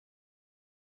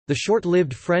The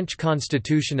short-lived French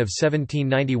Constitution of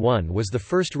 1791 was the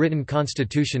first written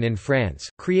constitution in France,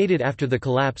 created after the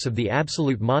collapse of the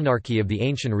absolute monarchy of the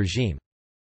ancient regime.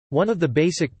 One of the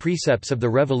basic precepts of the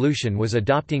revolution was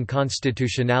adopting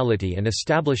constitutionality and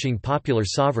establishing popular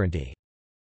sovereignty.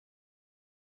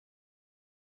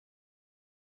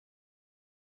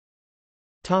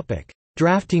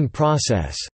 Drafting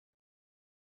process.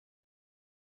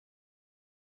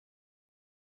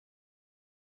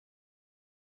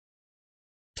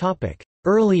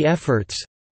 Early efforts.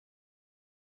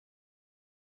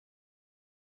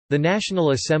 The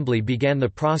National Assembly began the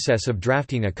process of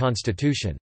drafting a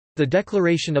constitution. The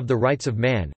Declaration of the Rights of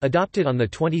Man, adopted on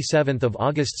 27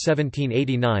 August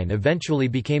 1789, eventually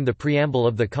became the preamble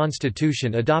of the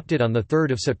Constitution adopted on 3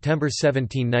 September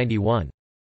 1791.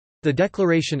 The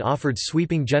Declaration offered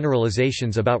sweeping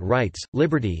generalizations about rights,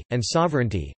 liberty, and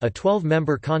sovereignty. A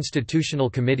 12-member Constitutional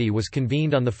Committee was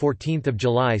convened on 14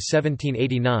 July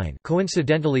 1789,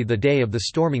 coincidentally the day of the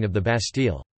storming of the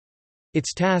Bastille.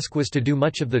 Its task was to do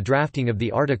much of the drafting of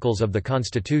the Articles of the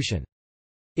Constitution.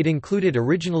 It included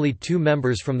originally 2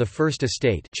 members from the First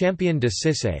Estate, Champion de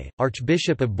Cissé,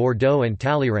 Archbishop of Bordeaux, and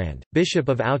Talleyrand, Bishop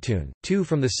of Autun, 2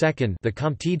 from the second, the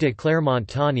Comte de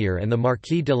Clermont-Tonnerre and the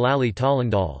Marquis de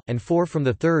Lally-Tollendal, and 4 from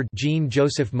the third,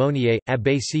 Jean-Joseph Monnier,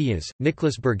 Abbé Sieyès,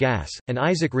 Nicolas Bergasse, and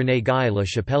Isaac-René Guy Le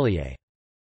Chapelier.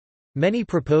 Many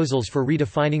proposals for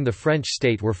redefining the French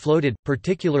state were floated,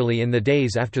 particularly in the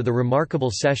days after the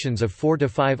remarkable sessions of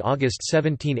 4–5 August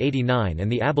 1789 and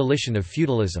the abolition of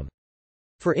feudalism.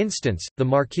 For instance, the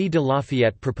Marquis de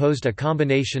Lafayette proposed a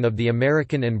combination of the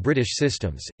American and British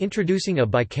systems, introducing a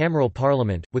bicameral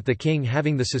parliament, with the king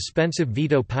having the suspensive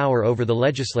veto power over the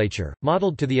legislature,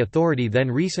 modelled to the authority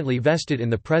then recently vested in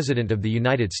the President of the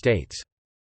United States.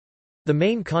 The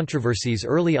main controversies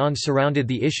early on surrounded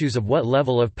the issues of what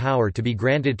level of power to be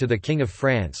granted to the King of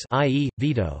France, i.e.,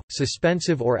 veto,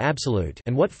 suspensive or absolute,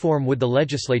 and what form would the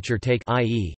legislature take,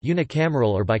 i.e., unicameral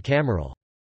or bicameral.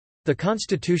 The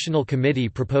Constitutional Committee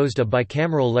proposed a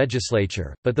bicameral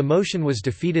legislature, but the motion was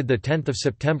defeated 10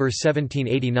 September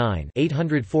 1789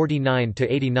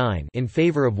 849–89 in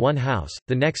favor of one house.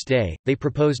 The next day, they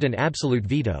proposed an absolute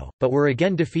veto, but were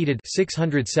again defeated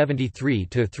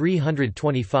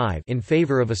 673–325 in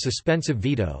favor of a suspensive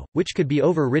veto, which could be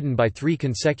overridden by 3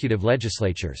 consecutive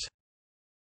legislatures.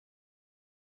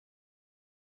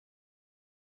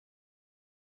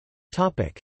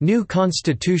 New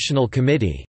Constitutional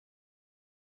Committee.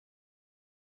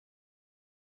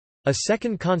 A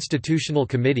second constitutional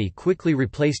committee quickly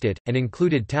replaced it, and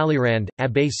included Talleyrand,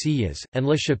 Abbé Sieyès, and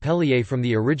Le Chapelier from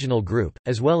the original group,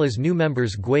 as well as new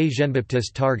members Guy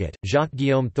Jean-Baptiste Target,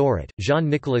 Jacques-Guillaume Thoret,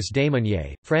 Jean-Nicolas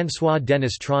Desmonniers,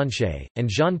 François-Denis Tronchet, and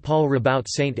Jean-Paul Ribaut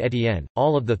Saint-Étienne,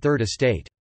 all of the Third Estate.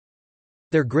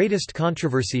 Their greatest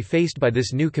controversy faced by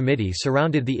this new committee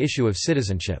surrounded the issue of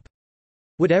citizenship.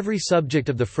 Would every subject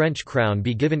of the French crown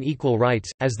be given equal rights,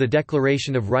 as the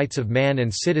Declaration of Rights of Man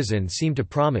and Citizen seemed to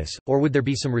promise, or would there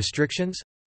be some restrictions?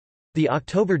 The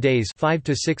October Days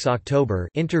 5–6 October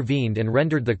intervened and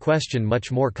rendered the question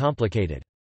much more complicated.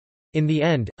 In the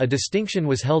end, a distinction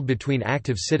was held between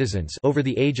active citizens over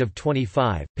the age of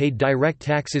 25, paid direct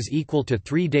taxes equal to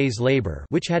 3 days' labor,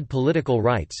 which had political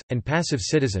rights, and passive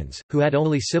citizens, who had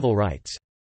only civil rights.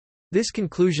 This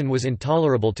conclusion was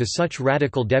intolerable to such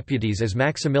radical deputies as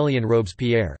Maximilien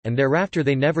Robespierre, and thereafter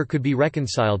they never could be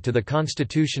reconciled to the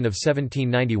Constitution of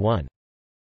 1791.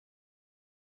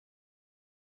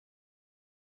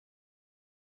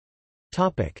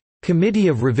 Committee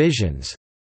of Revisions.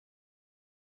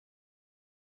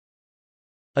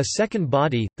 A second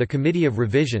body, the Committee of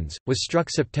Revisions, was struck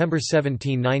September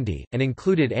 1790, and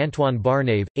included Antoine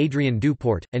Barnave, Adrien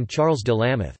Duport, and Charles de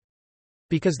Lameth.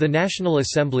 Because the National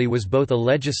Assembly was both a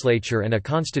legislature and a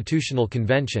constitutional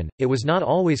convention, it was not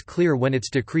always clear when its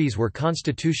decrees were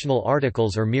constitutional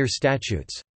articles or mere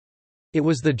statutes. It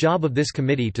was the job of this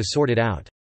committee to sort it out.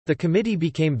 The committee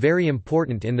became very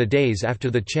important in the days after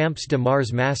the Champs de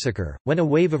Mars massacre, when a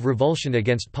wave of revulsion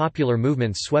against popular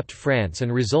movements swept France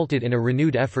and resulted in a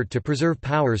renewed effort to preserve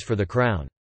powers for the crown.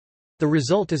 The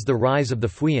result is the rise of the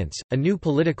Feuillants, a new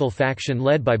political faction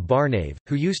led by Barnave,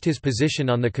 who used his position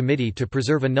on the committee to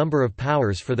preserve a number of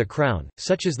powers for the crown,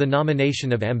 such as the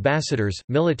nomination of ambassadors,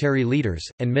 military leaders,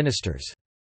 and ministers.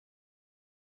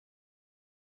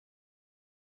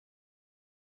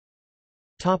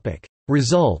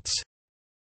 Results.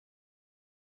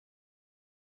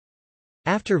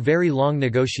 After very long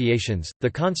negotiations,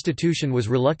 the constitution was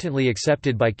reluctantly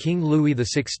accepted by King Louis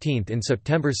XVI in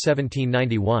September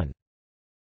 1791.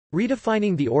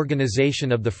 Redefining the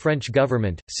organization of the French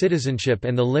government, citizenship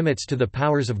and the limits to the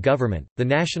powers of government, the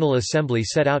National Assembly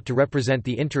set out to represent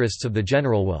the interests of the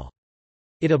general will.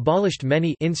 It abolished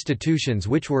many institutions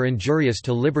which were injurious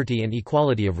to liberty and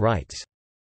equality of rights.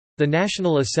 The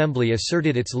National Assembly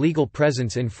asserted its legal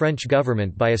presence in French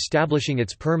government by establishing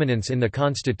its permanence in the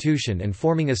constitution and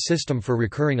forming a system for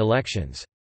recurring elections.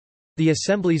 The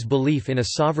Assembly's belief in a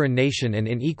sovereign nation and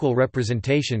in equal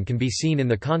representation can be seen in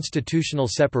the constitutional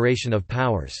separation of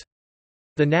powers.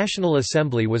 The National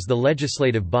Assembly was the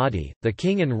legislative body, the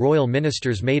king and royal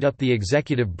ministers made up the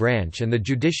executive branch, and the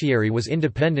judiciary was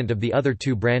independent of the other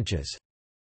two branches.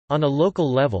 On a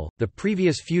local level, the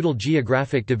previous feudal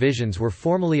geographic divisions were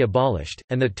formally abolished,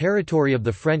 and the territory of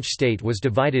the French state was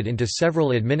divided into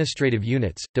several administrative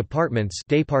units, departments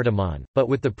départements, but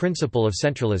with the principle of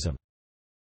centralism.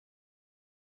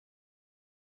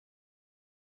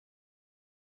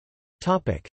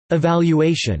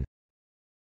 Evaluation.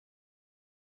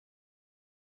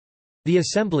 The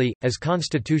Assembly, as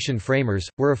constitution framers,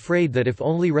 were afraid that if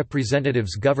only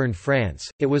representatives governed France,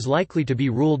 it was likely to be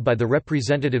ruled by the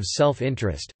representatives'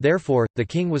 self-interest, therefore, the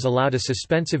king was allowed a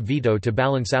suspensive veto to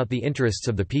balance out the interests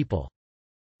of the people.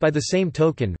 By the same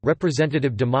token,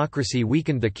 representative democracy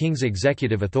weakened the king's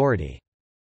executive authority.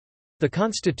 The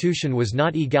constitution was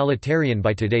not egalitarian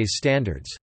by today's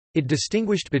standards. It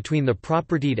distinguished between the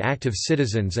propertied active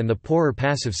citizens and the poorer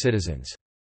passive citizens.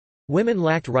 Women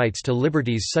lacked rights to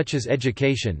liberties such as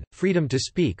education, freedom to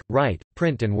speak, write,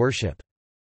 print and worship.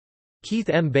 Keith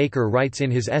M. Baker writes in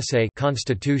his essay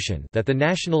Constitution that the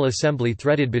National Assembly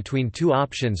threaded between two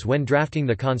options when drafting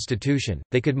the Constitution: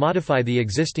 they could modify the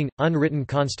existing, unwritten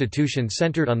Constitution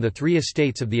centered on the three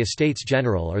estates of the Estates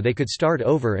General, or they could start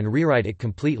over and rewrite it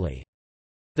completely.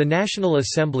 The National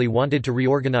Assembly wanted to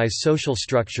reorganize social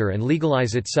structure and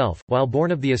legalize itself. While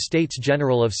born of the Estates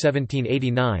General of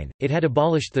 1789, it had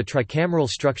abolished the tricameral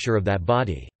structure of that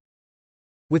body.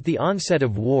 With the onset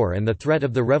of war and the threat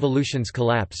of the Revolution's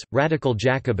collapse, radical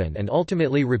Jacobin and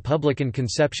ultimately Republican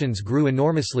conceptions grew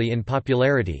enormously in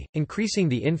popularity, increasing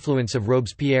the influence of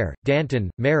Robespierre, Danton,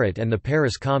 Marat and the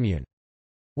Paris Commune.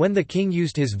 When the king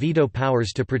used his veto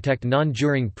powers to protect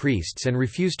non-juring priests and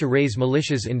refused to raise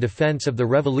militias in defense of the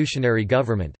revolutionary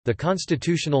government, the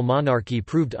constitutional monarchy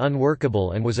proved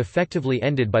unworkable and was effectively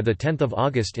ended by the 10th of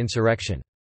August insurrection.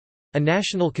 A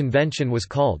national convention was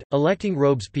called, electing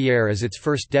Robespierre as its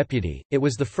first deputy. It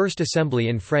was the first assembly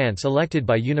in France elected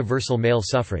by universal male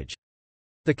suffrage.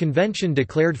 The convention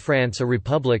declared France a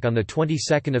republic on the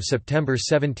 22nd of September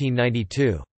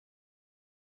 1792.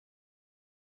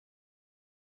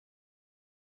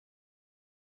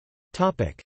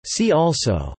 See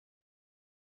also: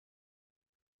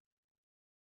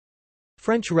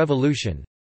 French Revolution,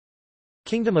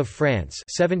 Kingdom of France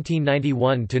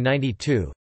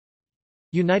 1791–92,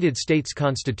 United States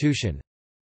Constitution,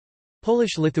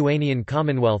 Polish-Lithuanian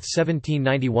Commonwealth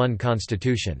 1791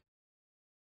 Constitution.